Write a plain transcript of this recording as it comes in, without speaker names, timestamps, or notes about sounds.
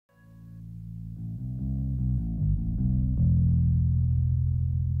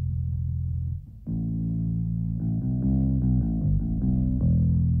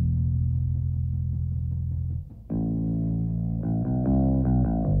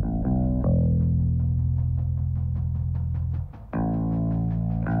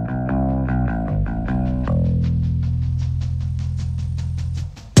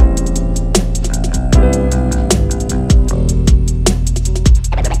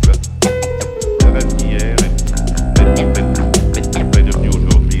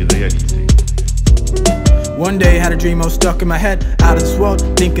One day had a dream I was stuck in my head, out of this world,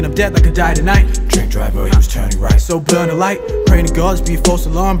 thinking of death like I died tonight. Drink driver, he was turning right, so burn the light. Praying to gods, be a false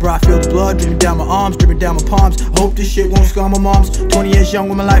alarm, bro. I feel the blood dripping down my arms, dripping down my palms. I hope this shit won't scar my mom's. 20 years young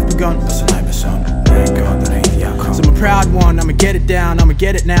when my life begun. That's a nightmare, son. Thank God that ain't the outcome. So I'm a proud one, I'ma get it down, I'ma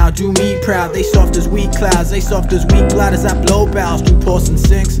get it now. Do me proud, they soft as weak clouds, they soft as weak bladders that blow bows through pores and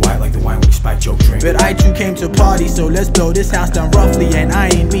sinks. White like the wine when you spike your drink. But I too came to a party, so let's blow this house down roughly. And I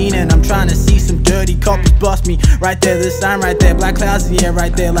ain't mean, and I'm trying to see some dirty coppers bust me. Right there, the sign right there, black clouds in the air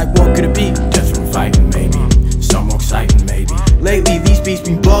right there, like what could it be? Death from fighting, maybe. Some more exciting, maybe. Lately these beats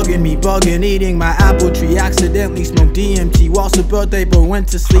been bugging me, eating my apple tree. Accidentally smoked DMT whilst the birthday boy went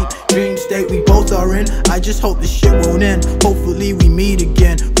to sleep. Dream state we both are in, I just hope this shit won't end. Hopefully we meet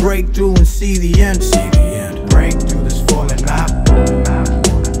again, break through and see the end. See the end, break through this falling map.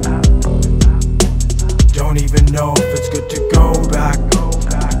 Don't even know if it's good to go back.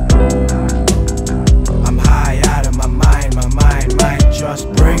 I'm high out of my mind might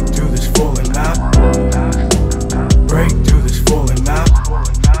just break through this falling map. Break through this falling map.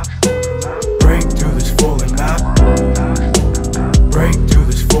 Break through this falling map. Break through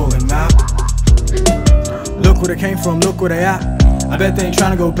this falling map. Look where I came from, look where they at. I bet they ain't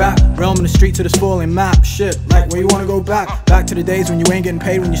trying to go back. Realm in the street to this falling map. Shit, like where you wanna go back? Back to the days when you ain't getting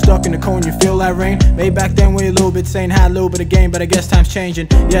paid, when you're stuck in the cold and you feel that rain. Maybe back then we a little bit sane, had a little bit of game, but I guess time's changing.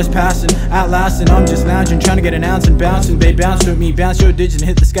 Yes, passing, outlasting, I'm just lounging, trying to get an ounce and bouncing. Babe, bounce with me, bounce your digits and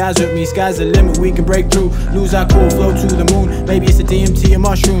hit the skies with me. Sky's the limit, we can break through, lose our cool, flow to the moon. Maybe it's a DMT or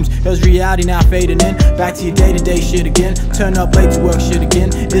mushrooms, cause reality now fading in. Back to your day-to-day shit again, turn up late to work shit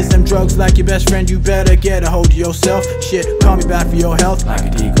again. Is them drugs like your best friend? You better get a hold of yourself. Shit, call me back for your health. Like a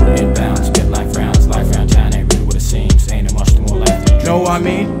eagle inbound, spit like frowns, life round town ain't really what it seems. Ain't no much more life than dreams. Know what I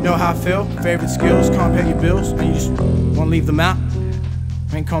mean? Know how I feel? Favorite skills, can't pay your bills, and you just wanna leave them out.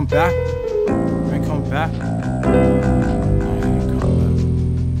 Ain't come back. Ain't come back.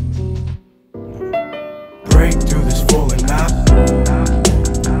 Break through this falling map.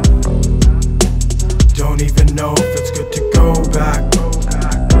 Don't even know if it's good to go back.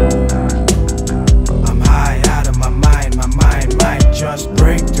 I'm high out of my mind might just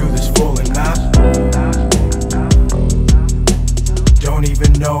break through this falling map. Don't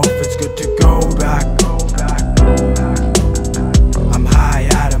even know if it's good to go back. I'm high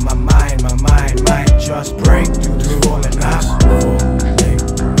out of my mind might just break through this falling map.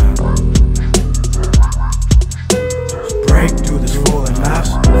 Just break through this falling map.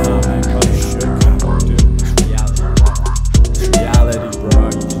 It's reality, bro.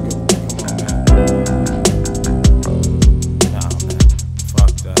 You just go, come on, man. Nah, man.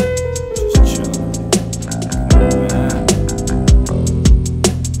 Fuck that. Just chillin'. Come on, man.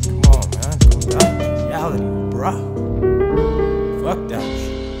 Come on, man. Come back. Reality, bro. Fuck that.